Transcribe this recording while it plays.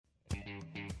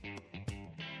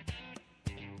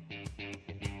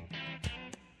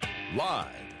Live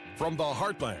from the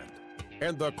heartland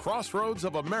and the crossroads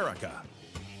of America,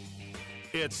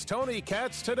 it's Tony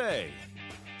Katz Today.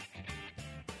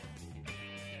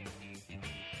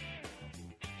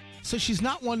 So she's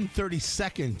not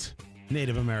 132nd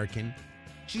Native American.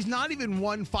 She's not even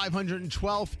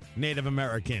 512th Native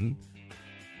American.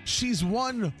 She's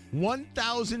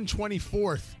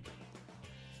 1024th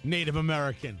Native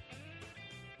American.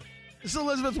 This is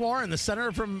Elizabeth Warren, the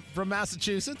senator from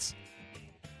Massachusetts,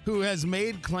 who has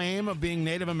made claim of being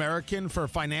Native American for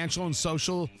financial and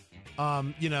social,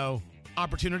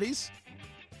 opportunities.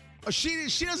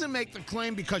 She doesn't make the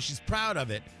claim because she's proud of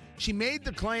it. She made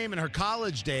the claim in her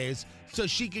college days so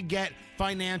she could get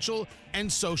financial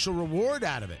and social reward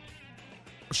out of it.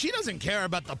 She doesn't care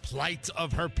about the plight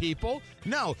of her people.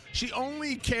 No, she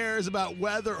only cares about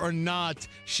whether or not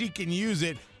she can use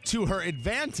it to her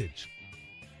advantage.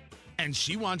 And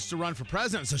she wants to run for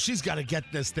president, so she's got to get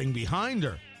this thing behind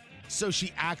her. So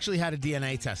she actually had a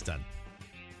DNA test done.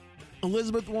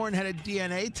 Elizabeth Warren had a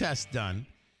DNA test done,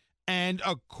 and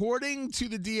according to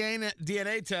the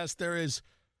DNA test, there is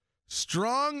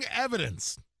strong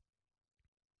evidence.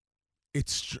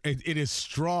 It is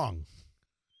strong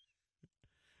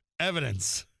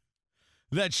evidence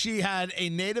that she had a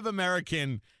Native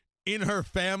American in her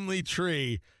family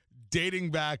tree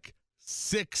dating back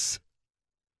 6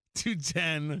 to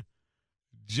 10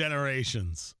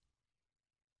 generations.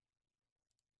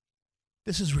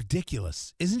 This is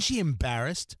ridiculous. Isn't she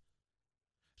embarrassed?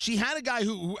 She had a guy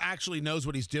who actually knows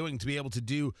what he's doing to be able to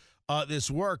do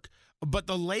this work. But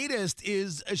the latest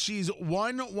is she's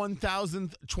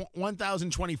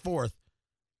 1024th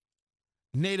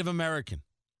Native American.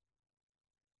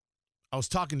 I was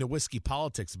talking to Whiskey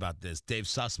Politics about this, Dave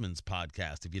Sussman's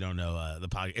podcast. If you don't know the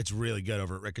podcast, it's really good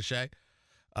over at Ricochet.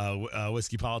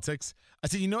 Whiskey Politics. I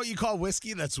said, you know what you call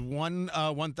whiskey? That's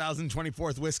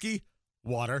 1024th whiskey?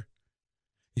 Water.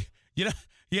 You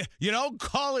don't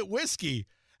call it whiskey.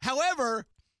 However,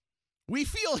 we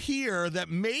feel here that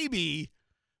maybe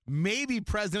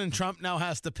President Trump now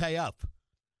has to pay up.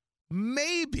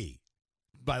 Maybe.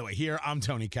 By the way, here, I'm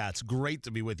Tony Katz. Great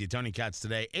to be with you. Tony Katz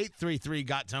Today.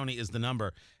 833-GOT-TONY is the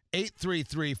number.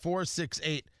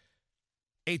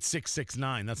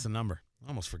 833-468-8669. That's the number. I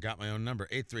almost forgot my own number.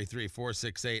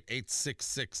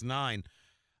 833-468-8669.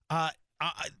 I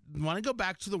want to go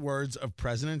back to the words of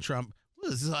President Trump. Well,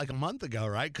 this is like a month ago,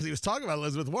 right? Because he was talking about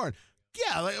Elizabeth Warren.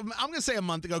 Yeah, I'm going to say a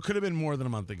month ago. Could have been more than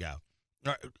a month ago.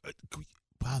 Wow,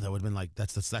 that would have been like,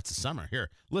 that's the summer.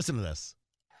 Here, listen to this.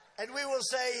 And we will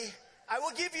say, I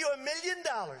will give you $1 million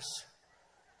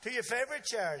to your favorite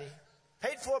charity,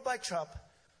 paid for by Trump,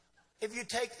 if you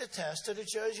take the test and it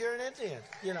shows you're an Indian,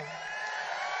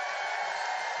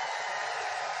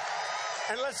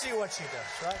 And let's see what she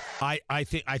does, right? I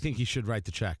think he should write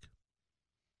the check.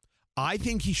 I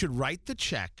think he should write the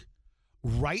check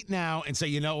right now and say,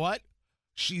 you know what?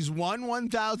 She's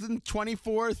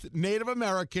 1024th Native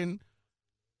American,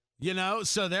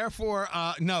 so therefore,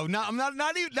 no, I'm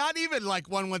not even like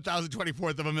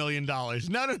 1024th of $1 million.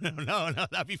 No,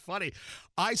 that'd be funny.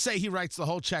 I say he writes the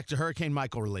whole check to Hurricane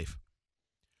Michael relief.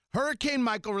 Hurricane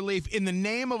Michael relief in the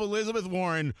name of Elizabeth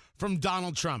Warren from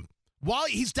Donald Trump. While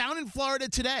he's down in Florida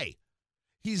today.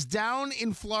 He's down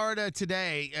in Florida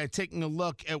today taking a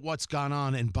look at what's gone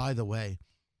on. And by the way,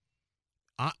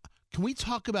 can we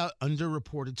talk about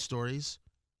underreported stories?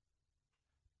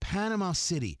 Panama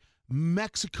City,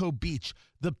 Mexico Beach,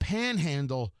 the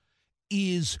Panhandle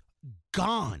is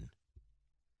gone.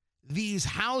 These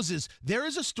houses, there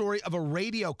is a story of a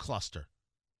radio cluster.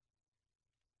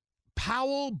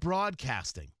 Powell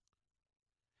Broadcasting.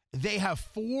 They have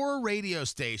 4 radio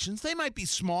stations. They might be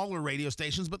smaller radio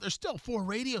stations, but they're still 4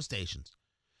 radio stations.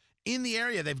 In the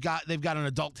area, they've got an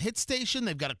adult hit station,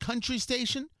 they've got a country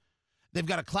station, they've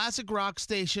got a classic rock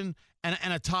station, and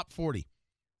a top 40.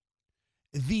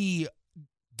 The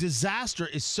disaster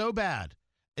is so bad.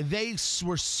 They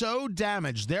were so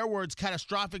damaged, their words,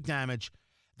 catastrophic damage.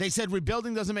 They said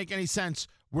rebuilding doesn't make any sense.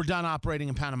 We're done operating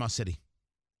in Panama City.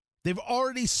 They've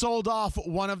already sold off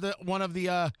one of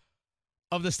the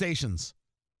stations,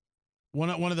 one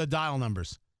of the dial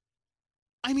numbers.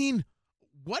 I mean,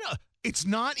 it's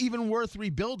not even worth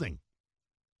rebuilding,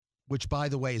 which, by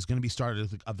the way, is going to be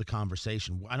started of the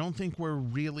conversation. I don't think we're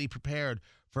really prepared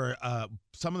for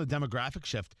some of the demographic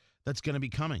shift that's going to be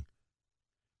coming.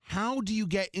 How do you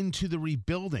get into the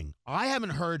rebuilding? I haven't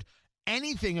heard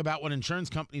anything about what insurance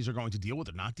companies are going to deal with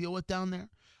or not deal with down there.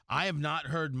 I have not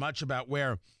heard much about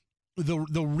where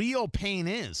the real pain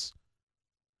is.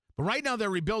 But right now they're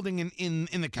rebuilding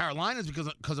in the Carolinas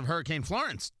because of Hurricane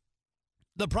Florence.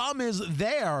 The problem is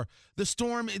the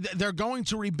storm, they're going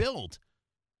to rebuild.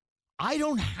 I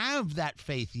don't have that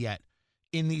faith yet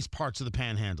in these parts of the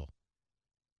Panhandle.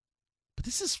 But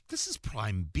this is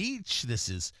prime beach. This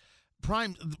is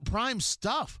prime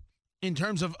stuff in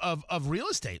terms of real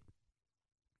estate.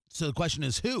 So the question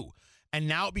is who? And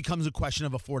now it becomes a question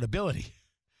of affordability,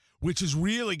 which is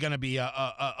really going to be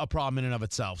a problem in and of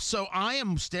itself. So I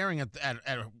am staring at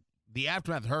the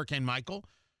aftermath of Hurricane Michael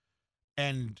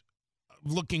and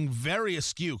looking very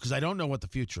askew because I don't know what the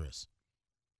future is.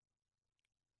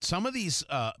 Some of these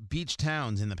beach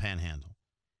towns in the Panhandle,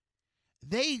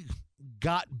 they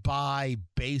got by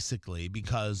basically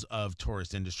because of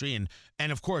tourist industry.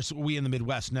 And of course, we in the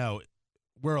Midwest know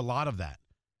we're a lot of that.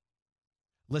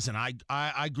 Listen,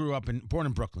 I grew up born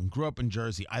in Brooklyn, grew up in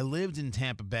Jersey. I lived in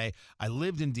Tampa Bay. I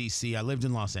lived in D.C. I lived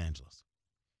in Los Angeles.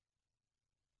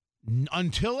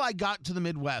 Until I got to the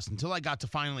Midwest, until I got to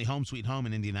finally home sweet home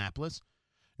in Indianapolis,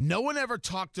 no one ever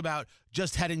talked about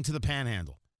just heading to the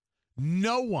Panhandle.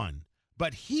 No one.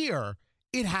 But here,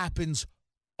 it happens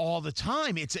all the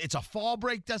time. It's a fall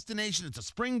break destination. It's a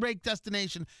spring break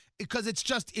destination because it's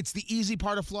the easy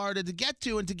part of Florida to get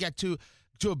to and to get to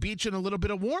a beach and a little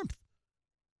bit of warmth.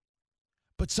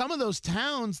 But some of those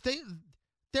towns,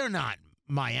 they're not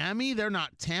Miami. They're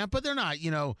not Tampa. They're not,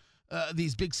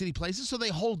 these big city places. So they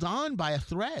hold on by a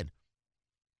thread.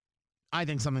 I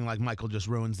think something like Michael just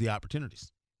ruins the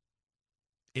opportunities.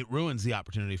 It ruins the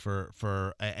opportunity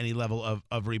for any level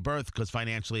of rebirth because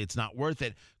financially it's not worth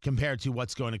it compared to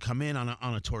what's going to come in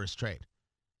on a tourist trade.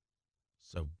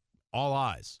 So all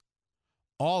eyes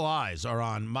are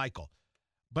on Michael.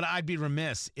 But I'd be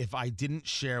remiss if I didn't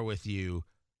share with you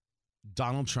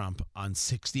Donald Trump on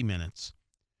 60 Minutes,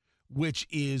 which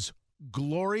is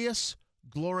glorious,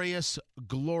 glorious,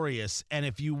 glorious. And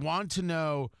if you want to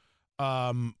know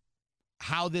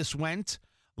how this went,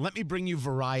 let me bring you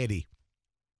Variety.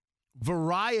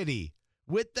 Variety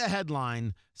with the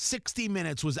headline, 60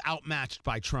 Minutes was outmatched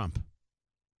by Trump.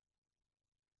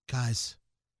 Guys,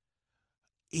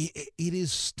 it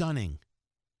is stunning.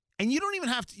 And you don't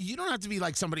have to be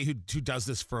like somebody who does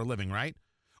this for a living, right?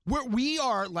 We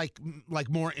are like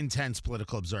more intense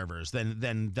political observers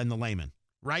than the layman,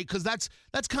 right? Because that's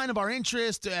kind of our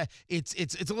interest. It's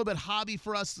a little bit hobby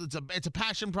for us. It's a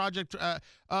passion project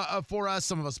for us.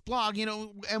 Some of us blog,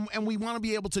 and we want to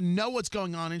be able to know what's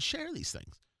going on and share these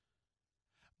things.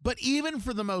 But even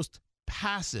for the most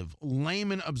passive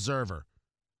layman observer,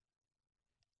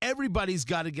 everybody's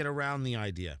got to get around the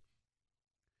idea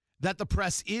that the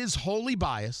press is wholly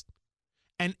biased.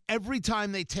 And every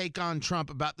time they take on Trump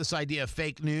about this idea of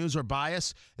fake news or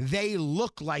bias, they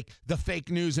look like the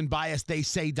fake news and bias they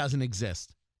say doesn't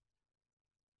exist.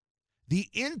 The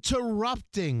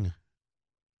interrupting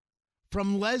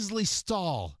from Leslie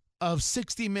Stahl of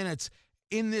 60 Minutes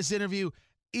in this interview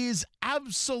is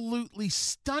absolutely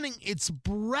stunning. It's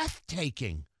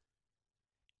breathtaking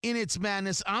in its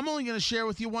madness. I'm only going to share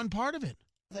with you one part of it.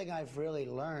 The thing I've really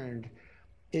learned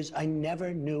is I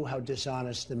never knew how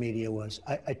dishonest the media was.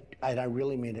 I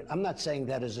really mean it. I'm not saying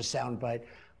that as a soundbite.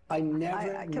 I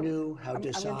never knew how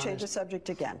dishonest. I'm going to change the subject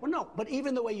again. Well, no, but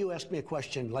even the way you asked me a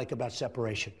question, like about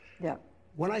separation. Yeah.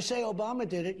 When I say Obama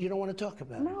did it, you don't want to talk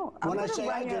about it. No. When I say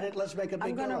I did it, let's make a big deal.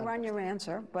 I'm going to run your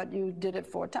answer, but you did it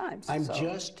 4 times. I'm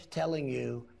just telling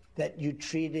you that you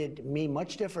treated me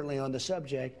much differently on the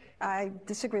subject. I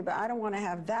disagree, but I don't want to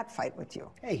have that fight with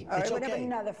you. Hey, it's okay. I would have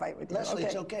another fight with you. Leslie,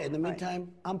 it's okay. In the meantime,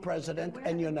 I'm president,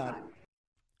 and you're not.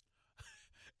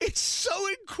 It's so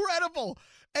incredible.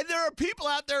 And there are people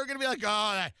out there who are going to be like,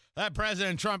 oh, that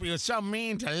President Trump, he was so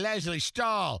mean to Leslie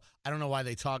Stahl. I don't know why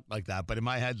they talk like that, but in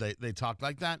my head, they talk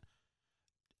like that.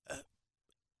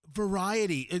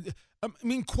 Variety.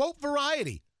 Quote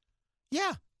Variety.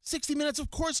 Yeah, 60 Minutes,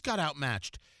 of course, got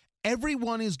outmatched.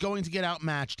 Everyone is going to get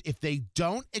outmatched if they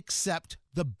don't accept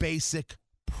the basic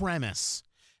premise.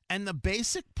 And the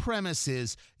basic premise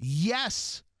is,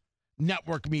 yes,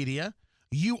 network media,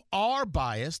 you are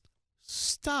biased.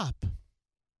 Stop.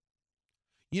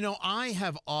 I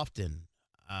have often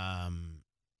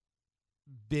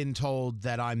been told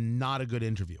that I'm not a good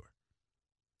interviewer.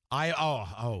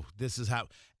 This is how,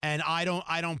 and I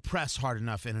don't press hard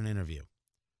enough in an interview.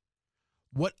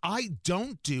 What I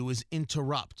don't do is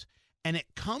interrupt. And it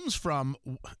comes from,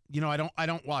 I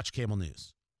don't watch cable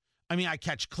news. I mean, I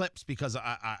catch clips because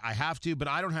I have to, but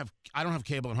I don't have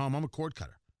cable at home. I'm a cord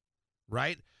cutter,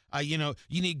 right? You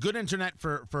need good internet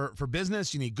for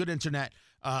business. You need good internet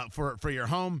for your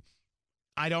home.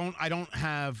 I don't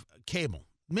have cable.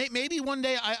 Maybe one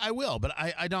day I will, but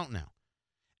I don't now.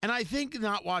 And I think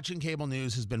not watching cable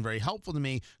news has been very helpful to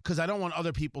me because I don't want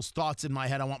other people's thoughts in my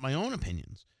head. I want my own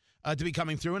opinions to be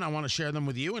coming through, and I want to share them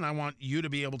with you, and I want you to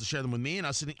be able to share them with me and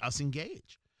us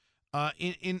engage.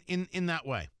 in that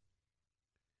way.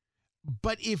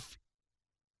 But if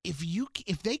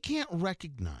they can't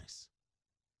recognize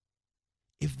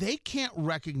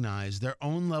their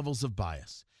own levels of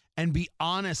bias and be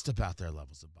honest about their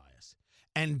levels of bias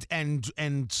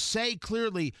and say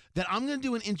clearly that I'm going to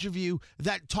do an interview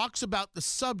that talks about the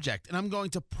subject and I'm going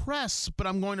to press, but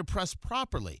I'm going to press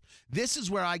properly. This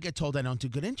is where I get told I don't do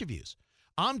good interviews.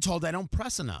 I'm told I don't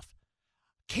press enough.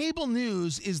 Cable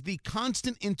news is the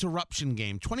constant interruption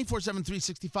game, 24/7,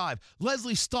 365.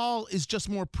 Leslie Stahl is just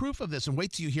more proof of this, and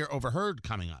wait till you hear Overheard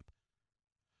coming up.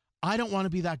 I don't want to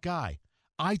be that guy.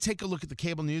 I take a look at the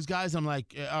cable news guys, and I'm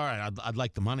like, all right, I'd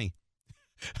like the money.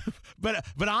 but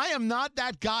I am not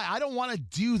that guy. I don't want to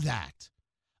do that.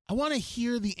 I want to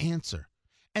hear the answer,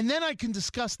 and then I can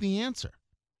discuss the answer.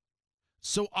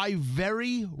 So I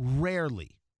very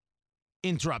rarely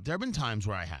interrupt. There have been times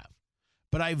where I have.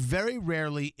 But I very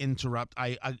rarely interrupt.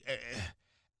 I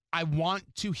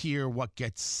want to hear what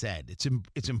gets said. It's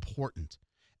important,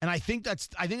 and I think that's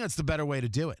the better way to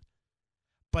do it.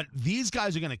 But these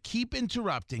guys are going to keep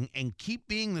interrupting and keep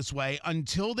being this way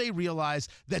until they realize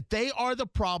that they are the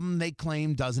problem they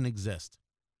claim doesn't exist.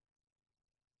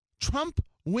 Trump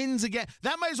wins again.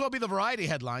 That might as well be the Variety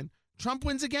headline. Trump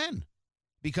wins again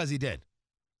because he did,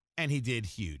 and he did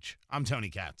huge. I'm Tony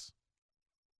Katz.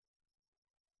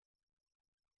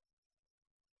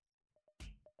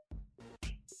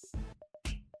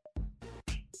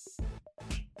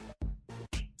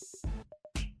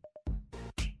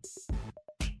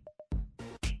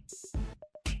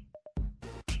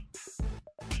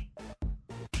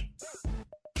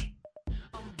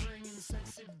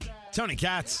 Tony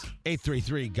Katz,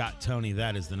 833-GOT-TONY.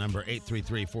 That is the number,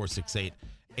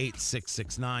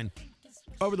 833-468-8669.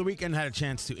 Over the weekend, had a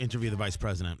chance to interview the Vice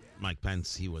President, Mike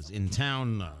Pence. He was in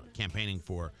town campaigning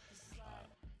for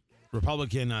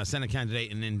Republican Senate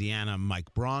candidate in Indiana,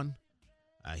 Mike Braun.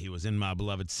 He was in my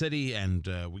beloved city, and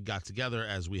we got together,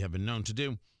 as we have been known to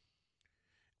do,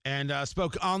 and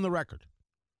spoke on the record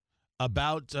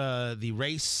about the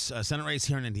race, Senate race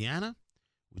here in Indiana.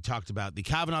 We talked about the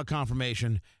Kavanaugh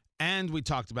confirmation, and we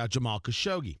talked about Jamal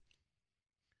Khashoggi,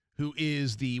 who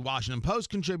is the Washington Post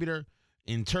contributor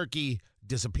in Turkey.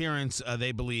 Disappearance.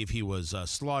 They believe he was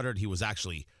slaughtered. He was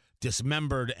actually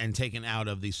dismembered and taken out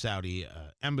of the Saudi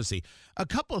embassy. A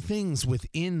couple of things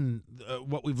within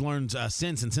what we've learned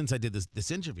since I did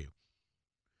this interview.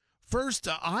 First,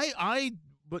 I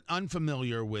was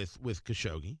unfamiliar with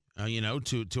Khashoggi,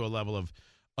 to a level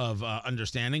of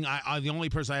understanding. I the only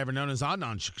person I ever known is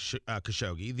Adnan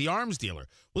Khashoggi, the arms dealer.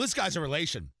 Well, this guy's a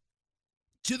relation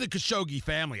to the Khashoggi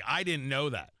family. I didn't know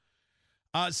that.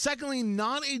 Secondly,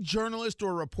 not a journalist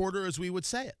or reporter as we would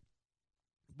say it.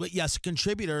 But yes, a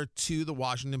contributor to the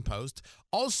Washington Post.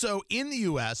 Also in the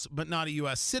U.S., but not a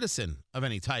U.S. citizen of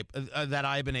any type that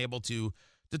I've been able to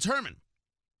determine.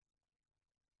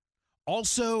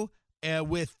 Also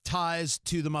with ties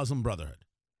to the Muslim Brotherhood.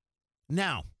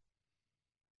 Now,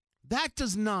 that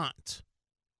does not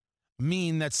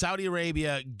mean that Saudi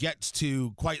Arabia gets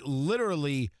to quite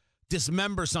literally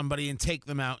dismember somebody and take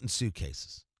them out in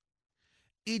suitcases.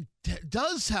 It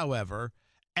does, however,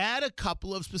 add a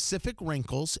couple of specific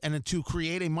wrinkles and to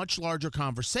create a much larger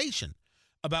conversation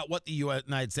about what the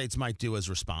United States might do as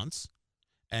response.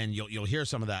 And you'll hear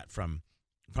some of that from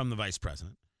the vice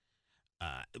president.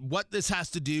 What this has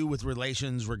to do with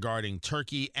relations regarding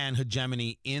Turkey and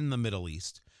hegemony in the Middle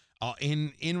East,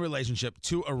 in relationship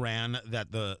to Iran,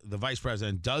 that the vice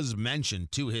president does mention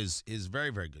to his very,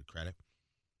 very good credit,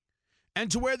 and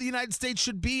to where the United States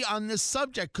should be on this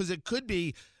subject, because it could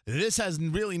be this has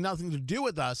really nothing to do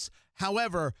with us.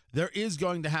 However, there is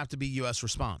going to have to be U.S.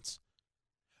 response.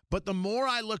 But the more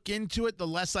I look into it, the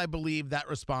less I believe that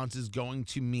response is going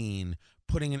to mean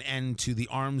putting an end to the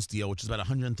arms deal, which is about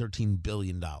 $113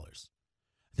 billion. I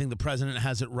think the president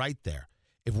has it right there.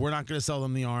 If we're not going to sell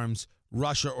them the arms,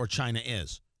 Russia or China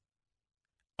is.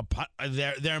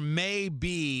 There may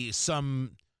be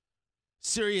some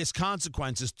serious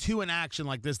consequences to an action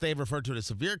like this. They've referred to it as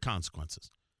severe consequences.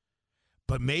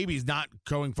 But maybe not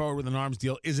going forward with an arms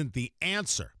deal isn't the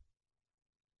answer.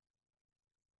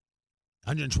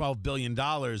 $112 billion,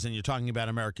 and you're talking about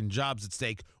American jobs at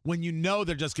stake when you know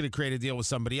they're just going to create a deal with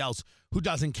somebody else who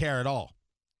doesn't care at all.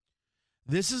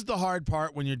 This is the hard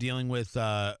part when you're dealing with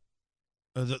the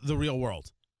real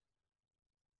world.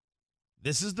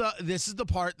 This is the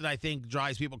part that I think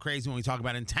drives people crazy when we talk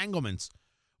about entanglements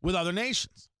with other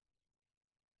nations.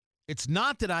 It's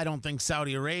not that I don't think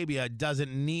Saudi Arabia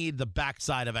doesn't need the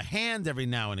backside of a hand every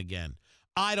now and again.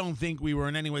 I don't think we were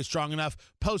in any way strong enough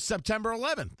post-September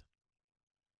 11th.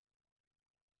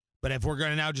 But if we're going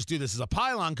to now just do this as a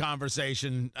pylon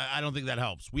conversation, I don't think that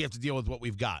helps. We have to deal with what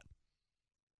we've got.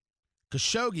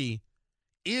 Khashoggi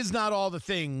is not all the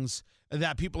things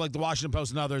that people like the Washington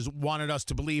Post and others wanted us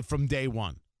to believe from day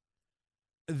one.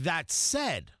 That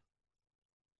said,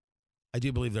 I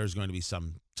do believe there's going to be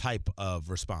some type of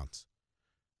response.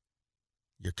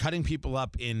 You're cutting people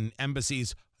up in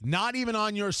embassies, not even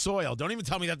on your soil. Don't even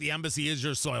tell me that the embassy is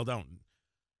your soil. Don't.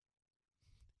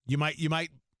 You might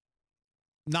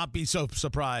not be so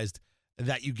surprised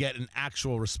that you get an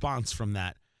actual response from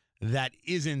that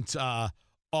isn't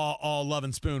all love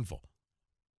and spoonful.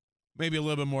 Maybe a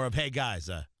little bit more of, hey, guys,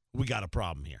 we got a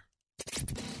problem here.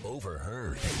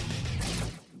 Overheard.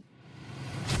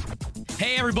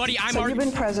 Hey, everybody, I'm So Ari. you've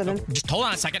been president. Just hold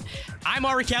on a second. I'm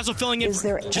Ari Castle filling in. Is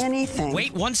there anything?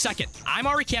 Wait 1 second. I'm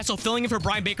Ari Castle filling in for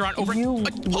Brian Baker on Over. You hold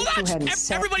wish on. you hadn't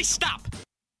said- Everybody stop.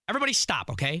 Everybody stop,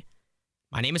 okay?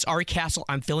 My name is Ari Castle.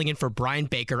 I'm filling in for Brian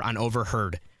Baker on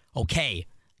Overheard. Okay,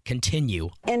 continue.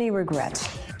 Any regrets?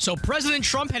 So President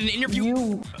Trump had an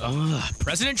interview.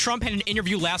 President Trump had an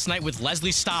interview last night with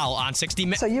Leslie Stahl on 60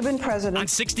 Minutes. So you've been president. On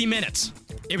 60 Minutes.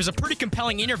 It was a pretty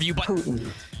compelling interview, but Putin.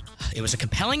 it was a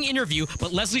compelling interview,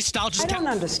 but Leslie Stahl I don't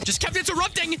understand. just kept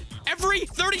interrupting every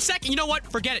 30 seconds. You know what?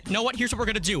 Forget it. You know what? Here's what we're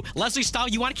going to do. Leslie Stahl,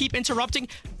 you want to keep interrupting?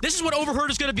 This is what Overheard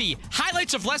is going to be.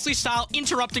 Highlights of Leslie Stahl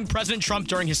interrupting President Trump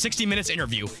during his 60 Minutes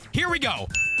interview. Here we go.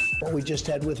 What we just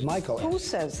had with Michael. Who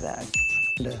says that?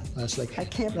 Leslie. I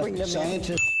can't bring them in.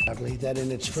 Scientists, that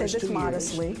in its Say first this 2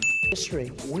 modestly. years history.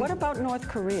 What about North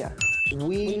Korea?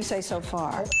 When you say so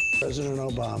far, President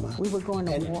Obama. we were going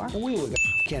to war? We were.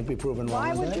 Can't be proven wrong. Why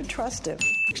with would that. you trust him?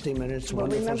 60 Minutes. Well,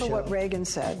 Wonderful remember show. what Reagan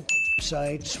said.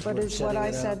 Sites. But we're is what setting I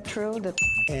it up. said true? That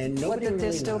And what, nobody that they're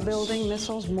really still knows. building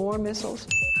missiles, more missiles?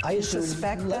 I You assume,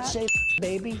 suspect let's that? say,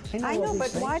 baby. I all know, these but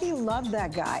things. why do you love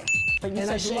that guy? But you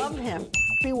And I said say, love him.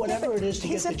 be whatever Yeah, but it is to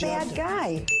he's get the job a bad done.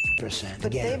 guy. Percent. But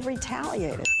Again, they've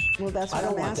retaliated. Well, that's I what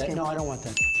don't I'm want asking. that. No, I don't want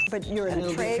that. But you're And in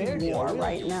a it'll be a fair trade deal, war really.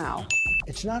 right now.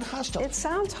 It's not hostile. It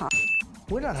sounds hot.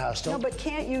 We're not hostile. No, but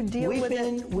can't you deal we've with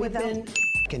been, it We've without... been.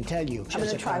 Can tell you. I'm going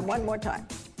to try one more time.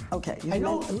 Okay. I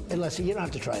know, unless you don't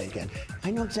have to try it again.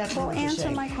 I know exactly Well, what you're answer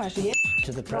saying. my question. The answer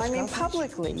to the No, press I mean conference?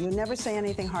 publicly. You never say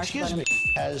anything harsh Excuse about me.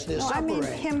 him. As this No, I mean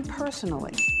operates. him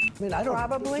personally. I mean, I don't.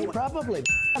 Probably? Probably.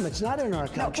 It's not in our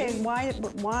country. Okay,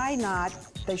 why not?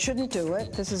 They shouldn't do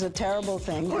it. This is a terrible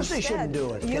thing. Of course they shouldn't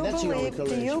do it. Okay, You that's the only believe,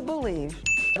 do you believe?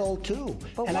 Meddle too.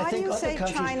 But and I why do think you other say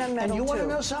countries, China meddle And you want to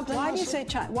too? know something? Why do you else? say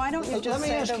China? Why don't you Let just me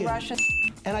say ask the you. Russian?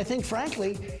 And I think,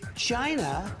 frankly,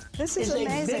 China This is a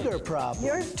amazing. bigger problem.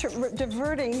 You're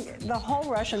diverting the whole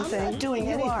Russian I'm thing. not doing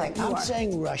You anything. are, you I'm are.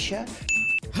 saying Russia.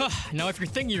 Now, if you're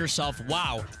thinking to yourself,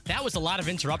 wow, that was a lot of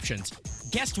interruptions,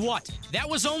 guess what? That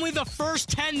was only the first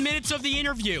 10 minutes of the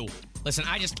interview. Listen,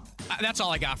 that's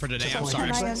all I got for today. I'm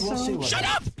sorry. Can I We'll see assume- what Shut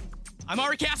up! I'm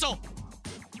Ari Castle,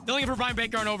 filling in for Brian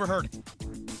Baker on Overheard.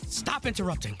 Stop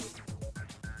interrupting.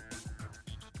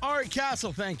 Ari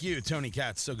Castle, thank you. Tony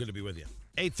Katz, so good to be with you.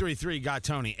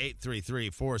 833-GOT-TONY,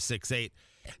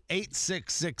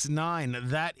 833-468-8669.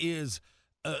 That is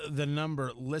the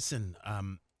number. Listen,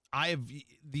 I have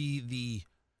the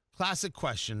classic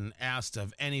question asked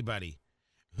of anybody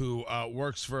who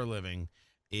works for a living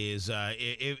is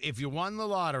if you won the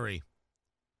lottery,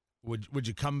 would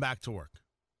you come back to work?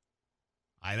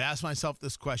 I've asked myself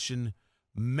this question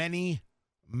many,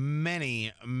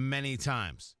 many, many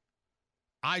times.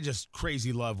 I just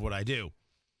crazy love what I do.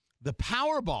 The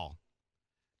Powerball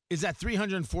is at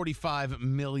 $345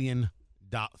 million.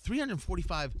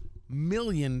 $345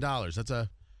 million. That's a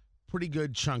pretty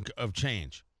good chunk of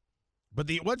change. But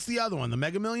what's the other one? The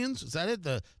Mega Millions? Is that it?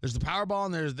 There's the Powerball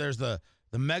and there's the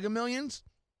Mega Millions.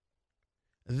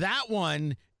 That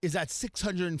one is at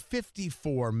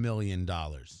 $654 million.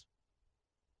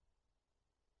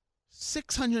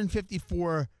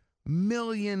 $654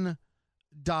 million.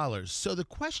 So the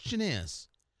question is,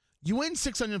 you win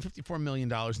 $654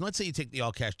 million, and let's say you take the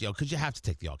all-cash deal, because you have to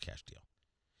take the all-cash deal.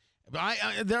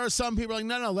 There are some people like,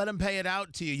 no, let them pay it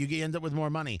out to you. You end up with more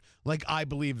money. Like, I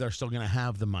believe they're still going to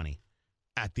have the money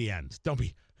at the end. Don't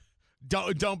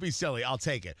be silly. I'll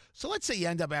take it. So let's say you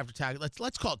end up after tax.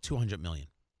 Let's call it $200 million.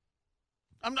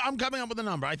 I'm coming up with a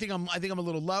number. I think I'm a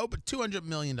little low, but $200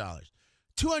 million.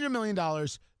 $200 million.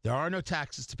 There are no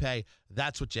taxes to pay.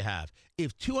 That's what you have.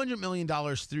 If $200 million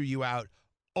threw you out,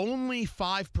 only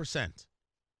 5%.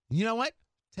 You know what?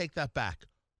 Take that back.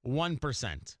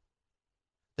 1%.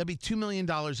 That'd be $2 million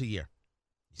a year.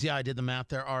 See how I did the math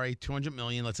there? Ari, $200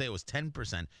 million. Let's say it was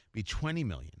 10%. Be $20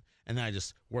 million. And then I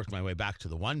just worked my way back to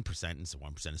the 1%, and so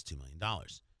 1% is $2 million.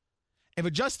 If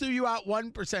it just threw you out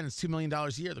 1%, it's $2 million a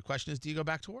year. The question is, do you go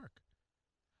back to work?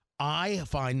 I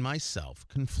find myself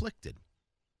conflicted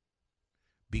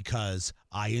because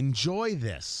I enjoy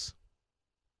this.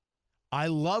 I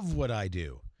love what I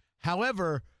do.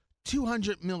 However,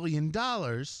 $200 million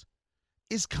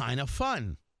is kind of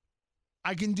fun.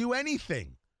 I can do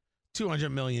anything.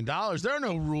 $200 million. There are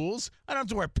no rules. I don't have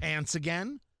to wear pants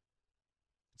again.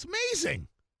 It's amazing.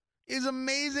 It's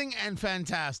amazing and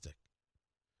fantastic.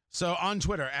 So on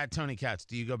Twitter, at Tony Katz,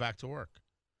 do you go back to work?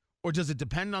 Or does it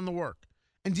depend on the work?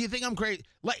 And do you think I'm crazy?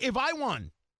 Like, if I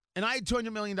won and I had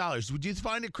 $200 million, would you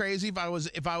find it crazy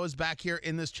if I was back here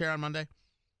in this chair on Monday?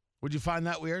 Would you find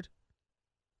that weird?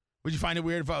 Would you find it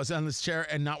weird if I was on this chair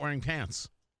and not wearing pants?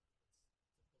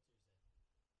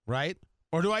 Right?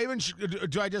 Or do I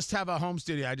just have a home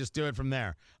studio? I just do it from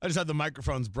there. I just have the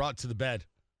microphones brought to the bed.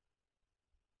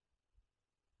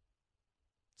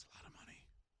 It's a lot of money.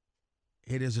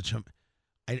 It is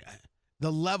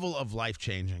the level of life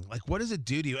changing. Like, what does it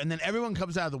do to you? And then everyone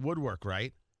comes out of the woodwork,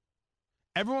 right?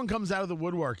 Everyone comes out of the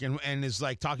woodwork and is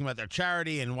like talking about their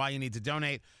charity and why you need to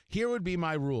donate. Here would be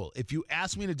my rule. If you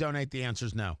ask me to donate, the answer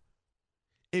is no.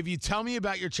 If you tell me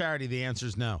about your charity, the answer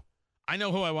is no. I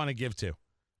know who I want to give to.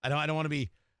 I don't want to be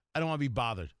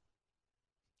bothered.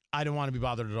 I don't want to be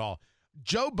bothered at all.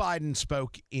 Joe Biden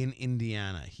spoke in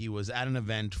Indiana. He was at an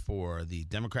event for the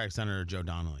Democratic Senator Joe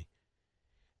Donnelly.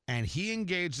 And he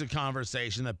engaged a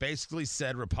conversation that basically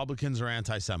said Republicans are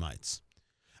anti-Semites.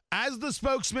 As the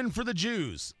spokesman for the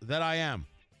Jews that I am,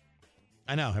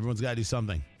 I know, everyone's got to do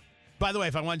something. By the way,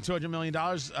 if I won $200 million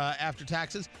after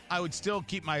taxes, I would still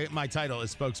keep my title as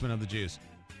spokesman of the Jews.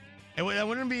 It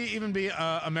wouldn't even be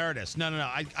emeritus. No.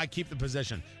 I keep the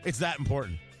position. It's that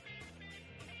important.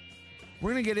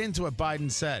 We're going to get into what Biden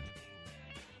said.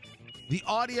 The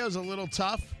audio's a little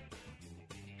tough.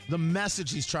 The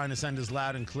message he's trying to send is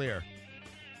loud and clear.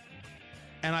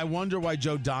 And I wonder why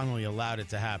Joe Donnelly allowed it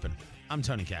to happen. I'm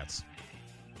Tony Katz.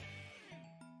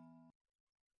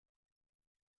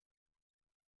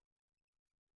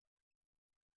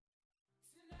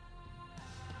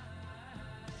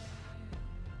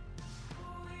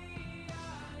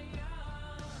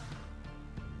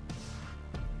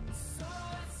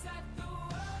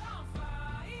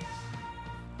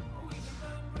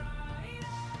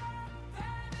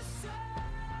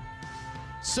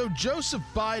 So Joseph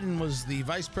Biden was the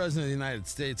vice president of the United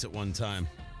States at one time.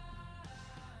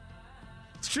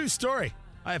 It's a true story.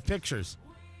 I have pictures.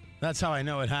 That's how I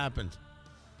know it happened.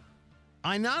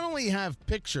 I not only have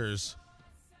pictures,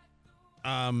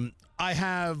 I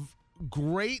have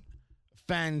great,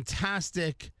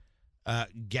 fantastic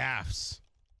gaffes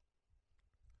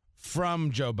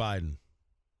from Joe Biden.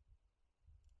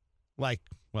 Like,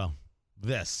 well,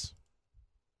 this.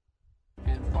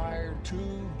 And fired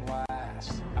two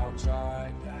blasts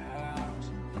outside the house.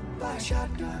 By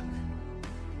shotgun.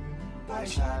 By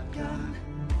shotgun.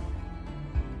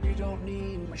 You don't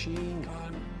need a machine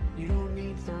gun. You don't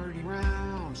need 30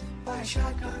 rounds. By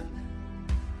shotgun.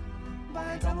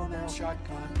 By a double barrel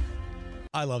shotgun.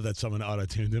 I love that someone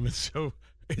auto-tuned him. It's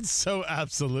so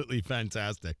absolutely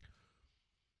fantastic.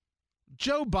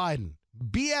 Joe Biden,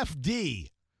 BFD,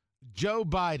 Joe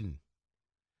Biden.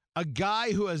 A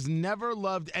guy who has never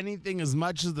loved anything as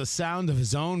much as the sound of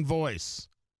his own voice,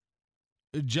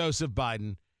 Joseph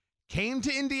Biden, came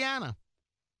to Indiana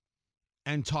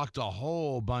and talked a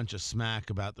whole bunch of smack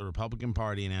about the Republican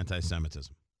Party and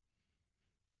anti-Semitism.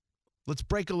 Let's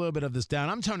break a little bit of this down.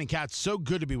 I'm Tony Katz. So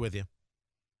good to be with you.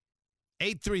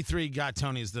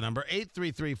 833-GOT-TONY is the number.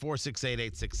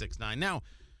 833-468-8669. Now,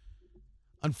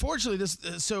 unfortunately,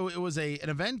 so it was an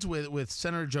event with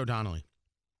Senator Joe Donnelly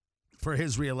for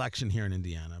his reelection here in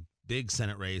Indiana. Big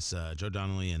Senate race. Joe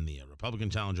Donnelly and the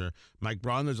Republican challenger, Mike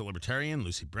Braun. There's a Libertarian,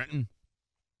 Lucy Brenton,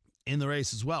 in the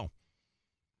race as well.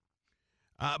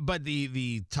 But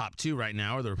the top two right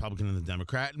now are the Republican and the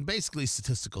Democrat, and basically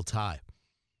statistical tie.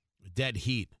 Dead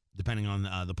heat, depending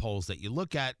on the polls that you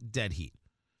look at, dead heat.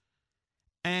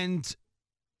 And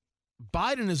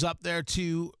Biden is up there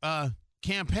to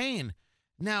campaign.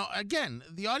 Now, again,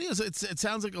 the audio, it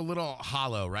sounds like a little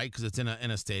hollow, right? Because it's in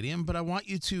a stadium. But I want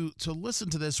you to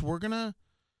listen to this.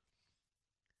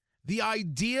 The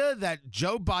idea that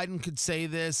Joe Biden could say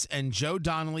this and Joe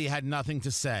Donnelly had nothing to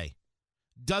say,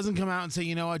 doesn't come out and say,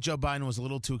 you know what, Joe Biden was a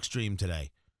little too extreme today,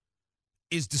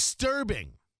 is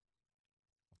disturbing.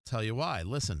 I'll tell you why.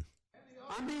 Listen.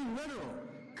 I'm being literal.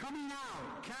 Coming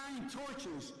out, carrying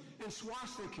torches and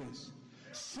swastikas.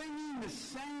 Singing the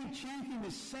same, chanting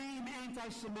the same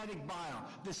anti-Semitic bile,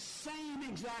 the same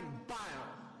exact bile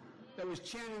that was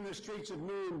chanted in the streets of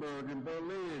Nuremberg and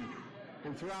Berlin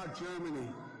and throughout Germany,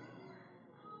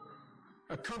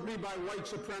 accompanied by white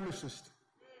supremacists.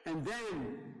 And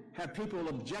then have people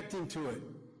objecting to it,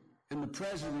 and the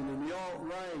president and the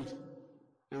alt-right,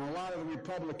 and a lot of the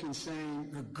Republicans saying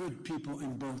the good people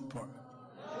in both parties.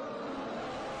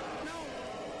 No.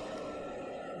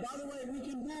 By the way, we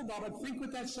can do, but think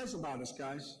what that says about us,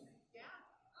 guys.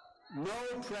 No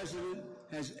president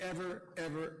has ever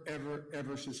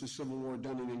since the Civil War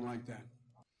done anything like that.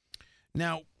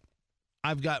 Now,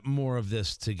 I've got more of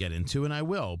this to get into, and I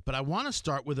will, but I want to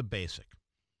start with a basic.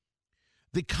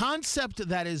 The concept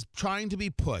that is trying to be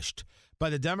pushed by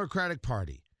the Democratic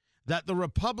Party, that the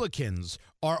Republicans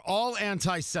are all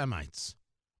anti-Semites,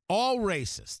 all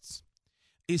racists,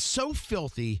 is so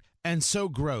filthy and so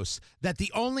gross that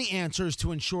the only answer is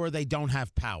to ensure they don't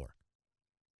have power.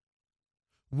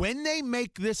 When they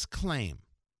make this claim,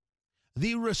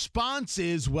 the response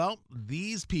is, well,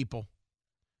 these people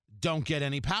don't get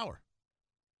any power.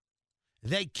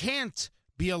 They can't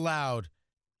be allowed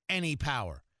any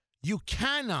power. You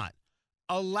cannot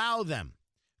allow them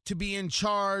to be in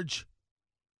charge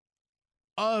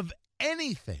of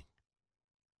anything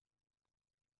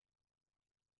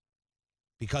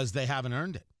because they haven't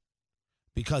earned it,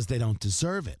 because they don't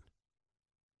deserve it.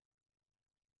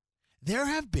 There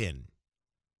have been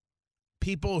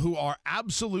people who are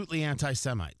absolutely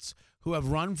anti-Semites who have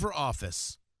run for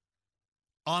office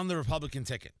on the Republican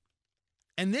ticket.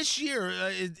 And this year,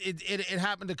 it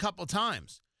happened a couple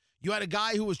times. You had a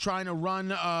guy who was trying to run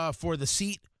for the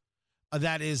seat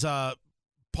that is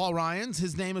Paul Ryan's.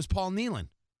 His name is Paul Nealon.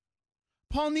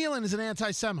 Paul Nealon is an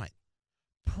anti-Semite.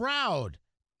 Proud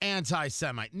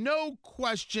anti-Semite. No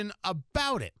question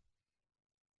about it.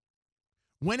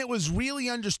 When it was really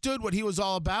understood what he was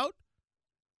all about,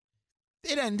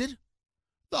 it ended.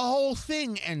 The whole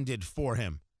thing ended for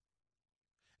him.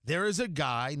 There is a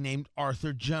guy named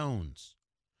Arthur Jones.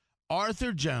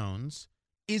 Arthur Jones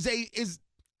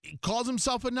calls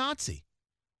himself a Nazi.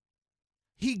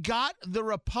 He got the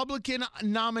Republican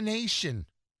nomination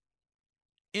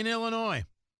in Illinois.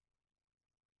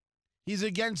 He's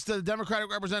against the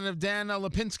Democratic Representative Dan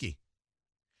Lipinski.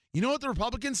 You know what the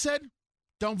Republicans said?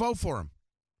 Don't vote for him.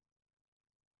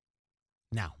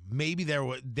 Now, maybe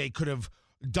they could have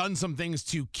done some things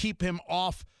to keep him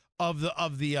off of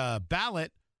the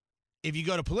ballot. If you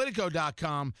go to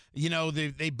Politico.com, you know,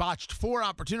 they botched 4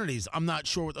 opportunities. I'm not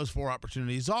sure what those 4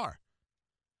 opportunities are.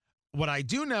 What I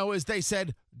do know is they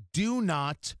said, do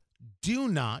not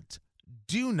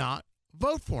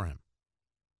vote for him.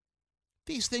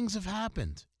 These things have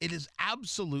happened. It is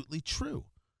absolutely true.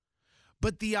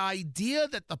 But the idea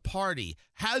that the party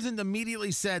hasn't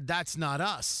immediately said, that's not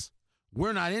us,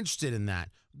 we're not interested in that,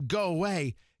 go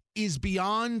away, is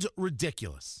beyond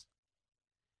ridiculous.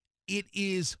 It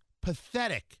is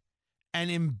pathetic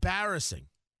and embarrassing.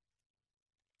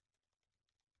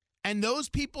 And those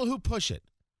people who push it,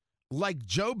 like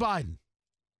Joe Biden,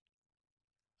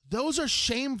 those are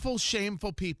shameful,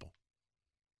 shameful people.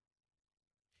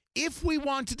 If we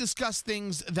want to discuss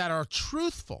things that are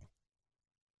truthful,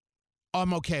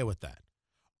 I'm okay with that.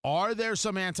 Are there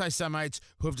some anti-Semites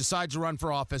who have decided to run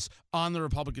for office on the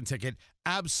Republican ticket?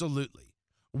 Absolutely.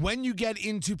 When you get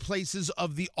into places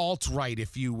of the alt-right,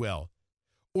 if you will,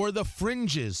 or the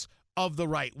fringes of the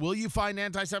right, will you find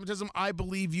anti-Semitism? I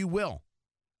believe you will.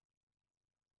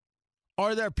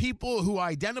 Are there people who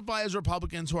identify as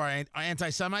Republicans who are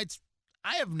anti-Semites?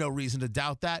 I have no reason to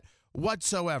doubt that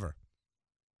whatsoever.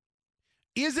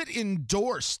 Is it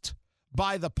endorsed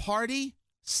by the party?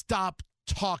 Stop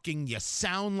talking. You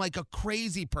sound like a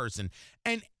crazy person.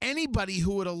 And anybody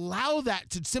who would allow that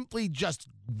to simply just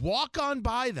walk on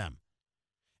by them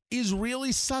is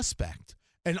really suspect.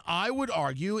 And I would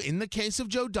argue, in the case of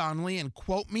Joe Donnelly, and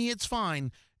quote me, it's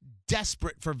fine,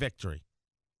 desperate for victory.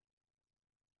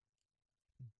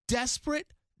 Desperate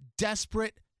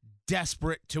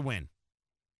to win.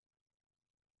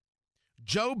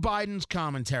 Joe Biden's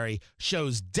commentary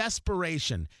shows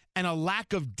desperation and a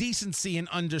lack of decency and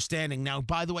understanding. Now,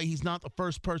 by the way, he's not the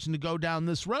first person to go down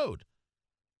this road.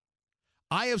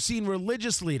 I have seen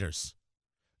religious leaders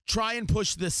try and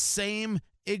push the same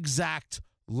exact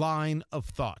line of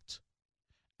thought.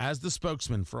 As the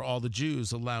spokesman for all the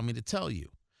Jews, allow me to tell you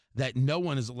that no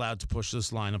one is allowed to push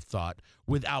this line of thought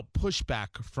without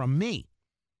pushback from me.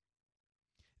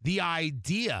 The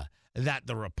idea that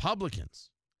the Republicans,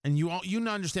 and you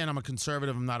understand I'm a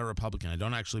conservative, I'm not a Republican. I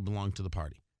don't actually belong to the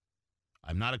party.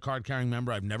 I'm not a card-carrying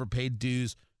member. I've never paid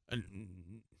dues. Wait,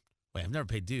 I've never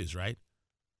paid dues, right?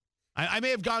 I may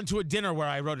have gone to a dinner where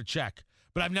I wrote a check,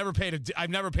 but I've never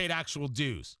paid actual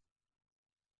dues.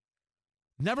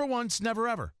 Never once, never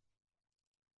ever.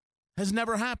 Has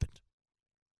never happened.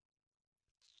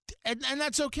 And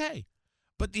that's okay.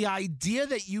 But the idea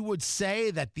that you would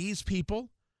say that these people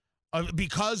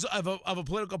because of a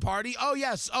political party. Oh,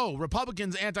 yes. Oh,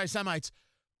 Republicans, anti-Semites.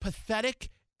 Pathetic,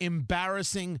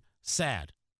 embarrassing,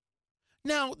 sad.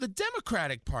 Now, the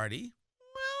Democratic Party,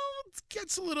 well, it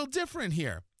gets a little different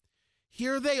here.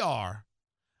 Here they are,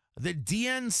 the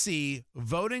DNC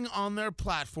voting on their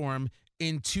platform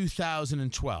in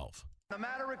 2012. The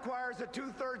matter requires a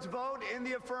 2/3 vote in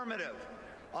the affirmative.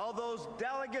 All those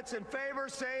delegates in favor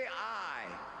say aye.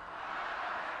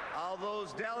 All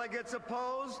those delegates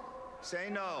opposed say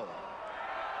no.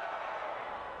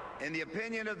 In the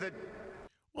opinion of the...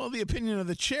 Well, the opinion of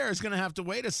the chair is going to have to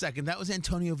wait a second. That was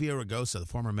Antonio Villaraigosa, the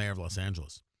former mayor of Los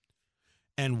Angeles.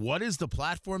 And what is the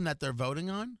platform that they're voting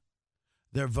on?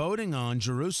 They're voting on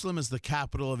Jerusalem as the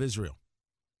capital of Israel.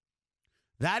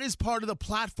 That is part of the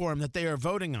platform that they are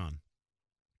voting on.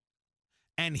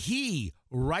 And he,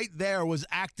 right there, was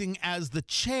acting as the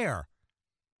chair.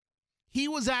 He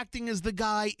was acting as the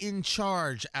guy in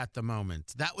charge at the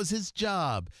moment. That was his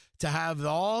job, to have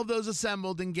all those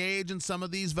assembled engage in some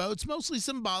of these votes, mostly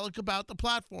symbolic about the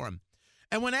platform.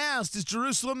 And when asked, is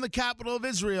Jerusalem the capital of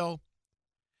Israel?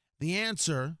 The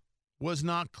answer was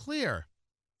not clear.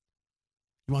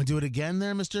 You want to do it again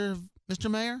there, Mr.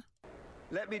 Mayor?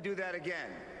 Let me do that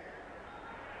again.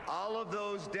 All of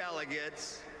those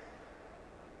delegates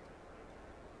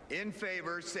in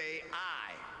favor say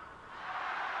aye.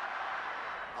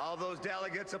 All those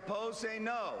delegates opposed say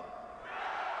no.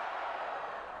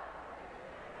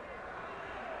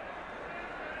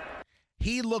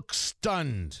 He looks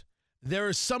stunned. There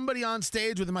is somebody on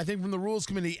stage with him, I think from the Rules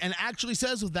Committee, and actually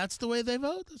says, well, that's the way they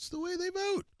vote. That's the way they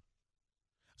vote.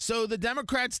 So the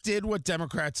Democrats did what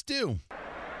Democrats do.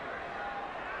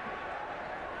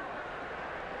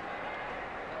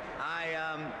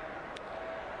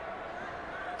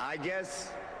 I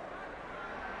guess...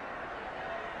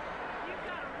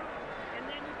 And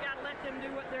then you've got to let them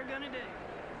do what they're going to do.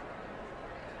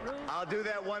 Rules. I'll do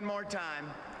that one more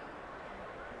time.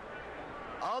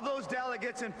 All those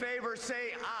delegates in favor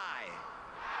say aye.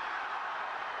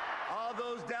 All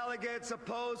those delegates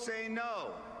opposed say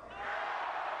no.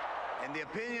 In the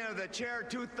opinion of the chair,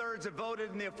 2/3 have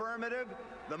voted in the affirmative.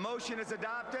 The motion is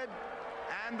adopted,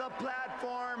 and the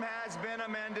platform has been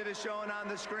amended as shown on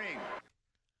the screen.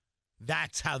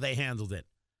 That's how they handled it.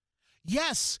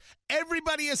 Yes,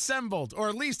 everybody assembled, or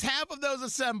at least half of those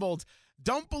assembled,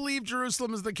 don't believe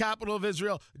Jerusalem is the capital of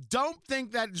Israel, don't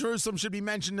think that Jerusalem should be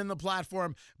mentioned in the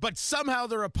platform, but somehow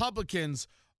the Republicans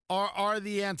are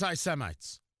the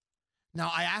anti-Semites.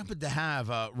 Now, I happen to have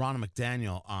Ronna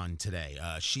McDaniel on today.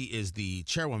 She is the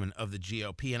chairwoman of the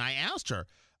GOP, and I asked her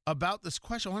about this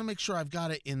question. I want to make sure I've got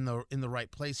it in the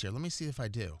right place here. Let me see if I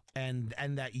do. And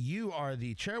that you are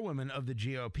the chairwoman of the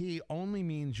GOP only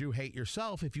means you hate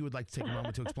yourself. If you would like to take a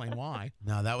moment to explain why.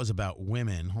 Now, that was about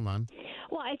women. Hold on.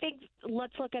 Well, I think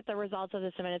let's look at the results of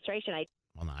this administration.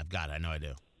 Well, no, I've got it. I know I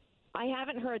do. I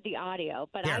haven't heard the audio,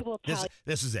 but Here, I will tell you.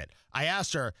 This is it. I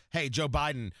asked her, hey, Joe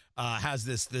Biden has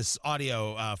this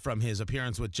audio from his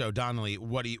appearance with Joe Donnelly.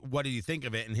 What do you think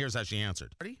of it? And here's how she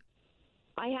answered. Ready?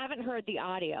 I haven't heard the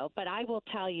audio, but I will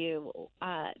tell you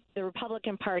the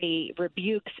Republican Party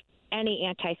rebukes any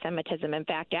anti-Semitism. In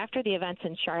fact, after the events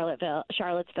in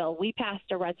Charlottesville, we passed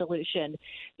a resolution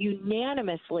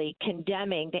unanimously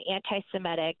condemning the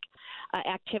anti-Semitic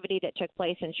activity that took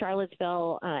place in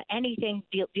Charlottesville. Anything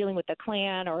dealing with the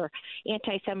Klan or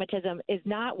anti-Semitism is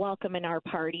not welcome in our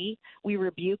party. We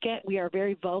rebuke it. We are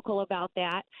very vocal about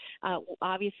that.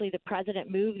 Obviously, the president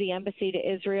moved the embassy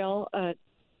to Israel.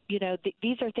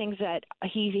 These are things that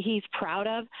he's proud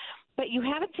of. But you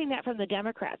haven't seen that from the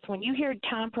Democrats. When you hear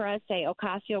Tom Perez say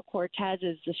Ocasio-Cortez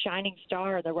is the shining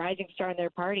star, the rising star in their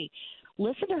party,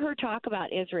 listen to her talk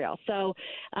about Israel. So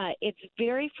it's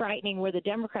very frightening where the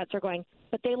Democrats are going,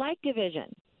 but they like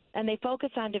division, and they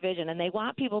focus on division, and they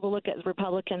want people to look at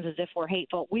Republicans as if we're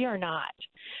hateful. We are not.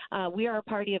 We are a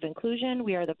party of inclusion.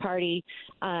 We are the party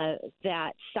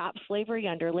that stopped slavery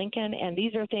under Lincoln, and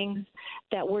these are things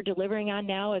that we're delivering on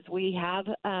now as we have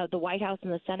the White House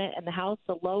and the Senate and the House,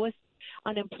 the lowest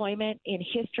unemployment in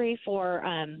history for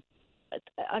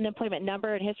unemployment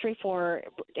number in history for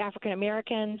African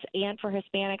Americans and for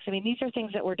Hispanics. I mean, these are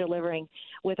things that we're delivering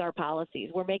with our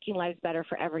policies. We're making lives better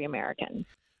for every American.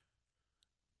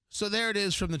 So there it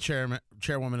is from the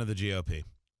chairwoman of the GOP.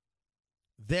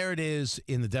 There it is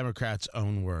in the Democrats'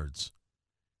 own words.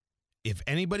 If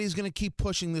anybody's going to keep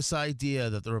pushing this idea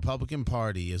that the Republican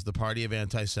Party is the party of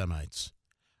anti-Semites,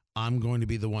 I'm going to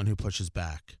be the one who pushes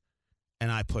back.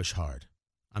 And I push hard.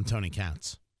 I'm Tony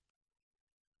Katz.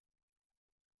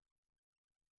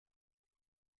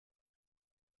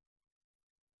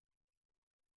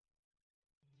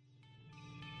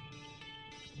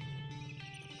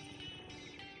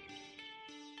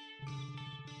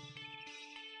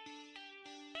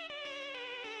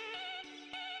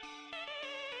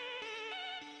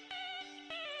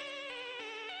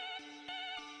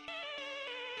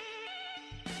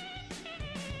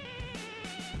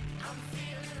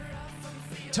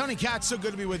 Tony Katz, so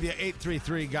good to be with you.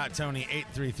 833 got Tony.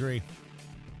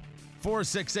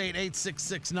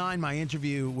 833-468-8669. My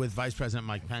interview with Vice President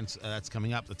Mike Pence. That's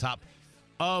coming up the top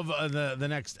of the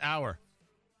next hour.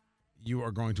 You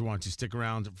are going to want to stick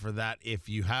around for that if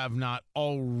you have not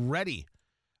already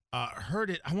heard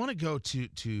it. I want to go to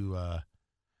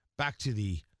back to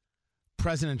the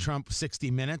President Trump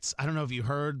 60 Minutes. I don't know if you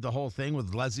heard the whole thing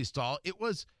with Lesley Stahl. It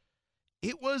was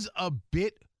a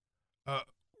bit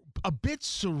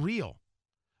surreal.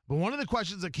 But one of the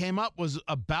questions that came up was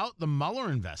about the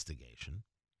Mueller investigation.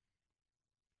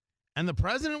 And the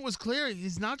president was clear.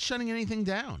 He's not shutting anything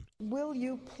down. Will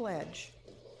you pledge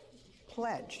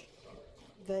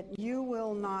that you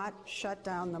will not shut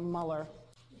down the Mueller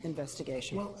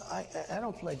investigation? Well, I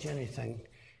don't pledge anything,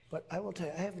 but I will tell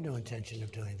you, I have no intention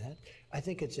of doing that. I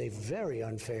think it's a very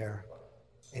unfair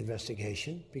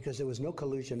investigation because there was no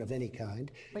collusion of any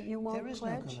kind. But you won't pledge? There is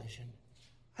no collusion.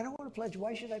 I don't want to pledge.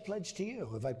 Why should I pledge to you?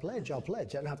 If I pledge, I'll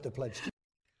pledge. I don't have to pledge to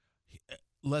you.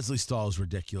 Lesley Stahl is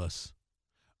ridiculous.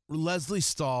 Lesley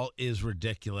Stahl is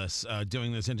ridiculous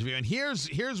doing this interview. And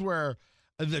here's where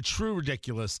the true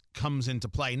ridiculous comes into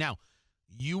play. Now,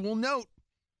 you will note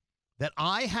that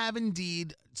I have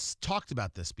indeed talked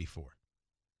about this before.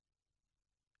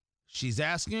 She's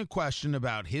asking a question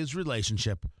about his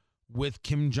relationship with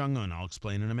Kim Jong-un. I'll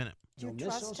explain in a minute. Do you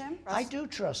trust him? I do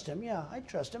trust him. Yeah, I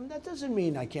trust him. That doesn't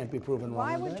mean I can't be proven wrong.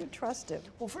 Why would you trust him?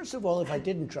 Well, first of all, if I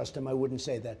didn't trust him, I wouldn't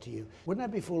say that to you. Wouldn't I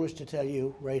be foolish to tell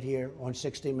you right here on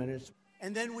 60 Minutes?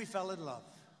 And then we fell in love.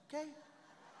 Okay?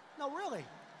 No, really.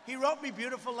 He wrote me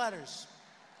beautiful letters.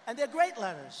 And they're great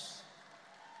letters.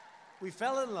 We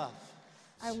fell in love.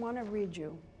 I want to read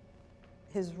you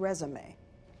his resume,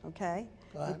 okay?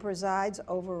 Go ahead. He presides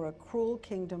over a cruel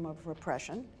kingdom of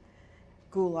repression,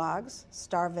 gulags,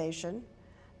 starvation,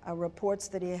 reports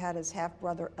that he had his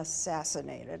half-brother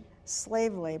assassinated,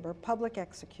 slave labor, public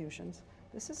executions.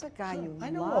 This is a guy you love. I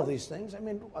know all these things. I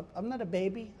mean, I'm not a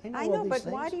baby. I know all these but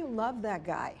things. why do you love that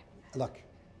guy? Look.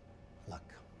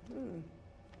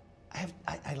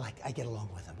 I get along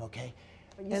with him, okay?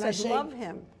 But you said love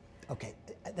him. Okay,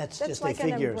 that's just like a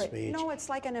figure of speech. No, it's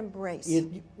like an embrace.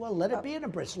 Well, let it be an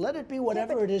embrace. Let it be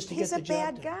whatever it is to get the job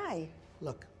done. He's a bad guy.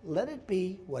 Look, let it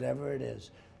be whatever it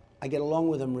is. I get along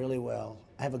with him really well.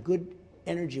 I have a good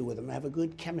energy with him. I have a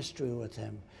good chemistry with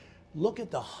him. Look at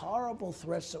the horrible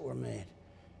threats that were made.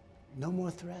 No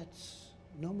more threats.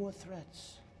 No more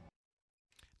threats.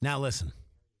 Now listen,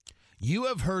 you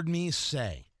have heard me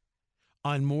say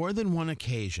on more than one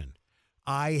occasion,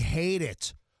 I hate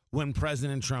it when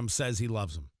President Trump says he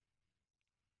loves him.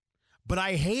 But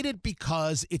I hate it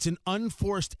because it's an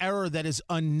unforced error that is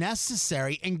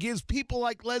unnecessary and gives people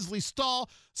like Lesley Stahl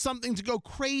something to go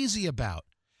crazy about.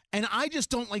 And I just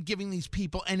don't like giving these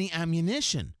people any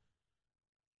ammunition.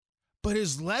 But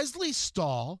is Lesley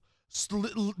Stahl,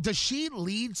 does she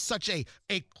lead such a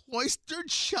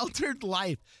cloistered, sheltered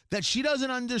life that she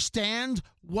doesn't understand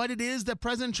what it is that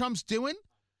President Trump's doing?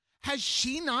 Has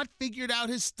she not figured out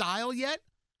his style yet?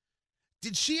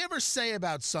 Did she ever say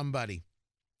about somebody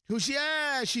who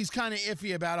she's kind of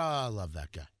iffy about, I love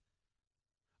that guy.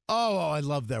 Oh, I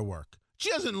love their work. She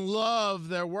doesn't love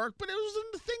their work, but it was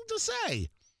the thing to say.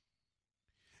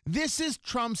 This is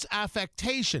Trump's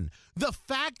affectation. The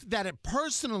fact that it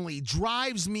personally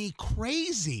drives me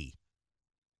crazy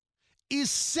is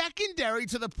secondary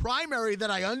to the primary that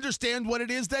I understand what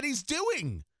it is that he's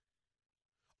doing.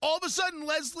 All of a sudden,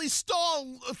 Lesley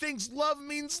Stahl thinks love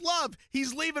means love.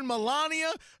 He's leaving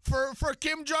Melania for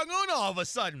Kim Jong-un all of a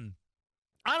sudden.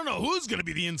 I don't know who's going to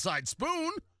be the inside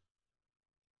spoon.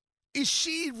 Is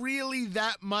she really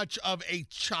that much of a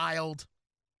child?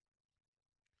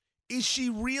 Is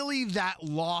she really that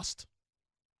lost?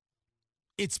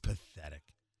 It's pathetic.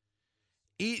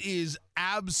 It is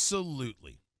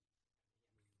absolutely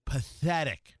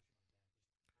pathetic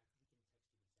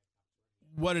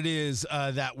what it is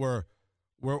that we're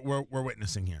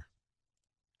witnessing here.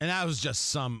 And that was just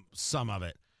some of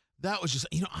it. That was just,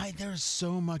 there's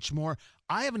so much more.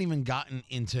 I haven't even gotten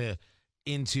into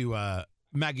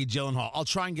Maggie Gyllenhaal. I'll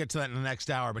try and get to that in the next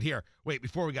hour. But here, wait,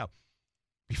 before we go,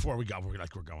 we're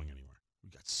going anywhere.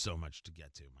 We've got so much to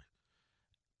get to.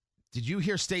 Did you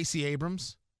hear Stacey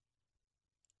Abrams?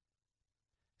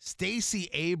 Stacey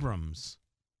Abrams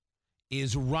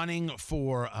is running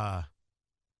for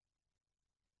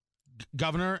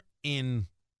governor in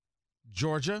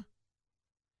Georgia,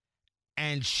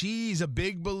 and she's a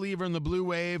big believer in the blue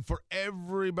wave for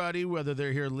everybody, whether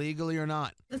they're here legally or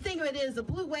not. The thing of it is, the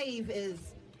blue wave is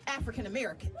African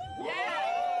American. Yeah.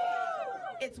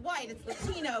 It's white, it's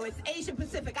Latino, it's Asian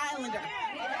Pacific Islander.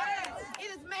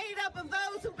 It is made up of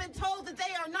those who've been been told that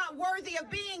they are not worthy of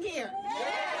being here.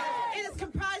 It is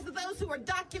comprised of those who are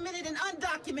documented and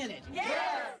undocumented.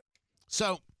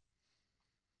 So,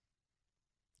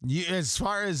 as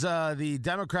far as the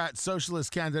Democrat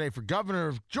socialist candidate for governor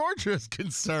of Georgia is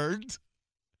concerned,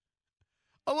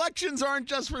 elections aren't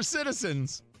just for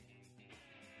citizens.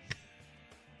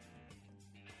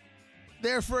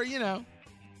 They're for, they're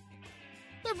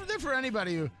for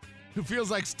anybody who feels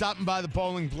like stopping by the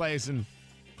polling place and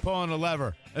pulling a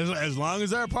lever, as long as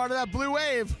they're a part of that blue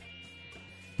wave.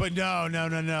 But no.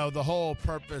 The whole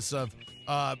purpose of,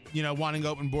 wanting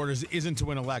open borders isn't to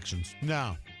win elections.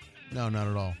 No, not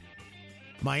at all.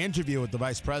 My interview with the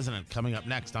vice president coming up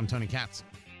next. I'm Tony Katz.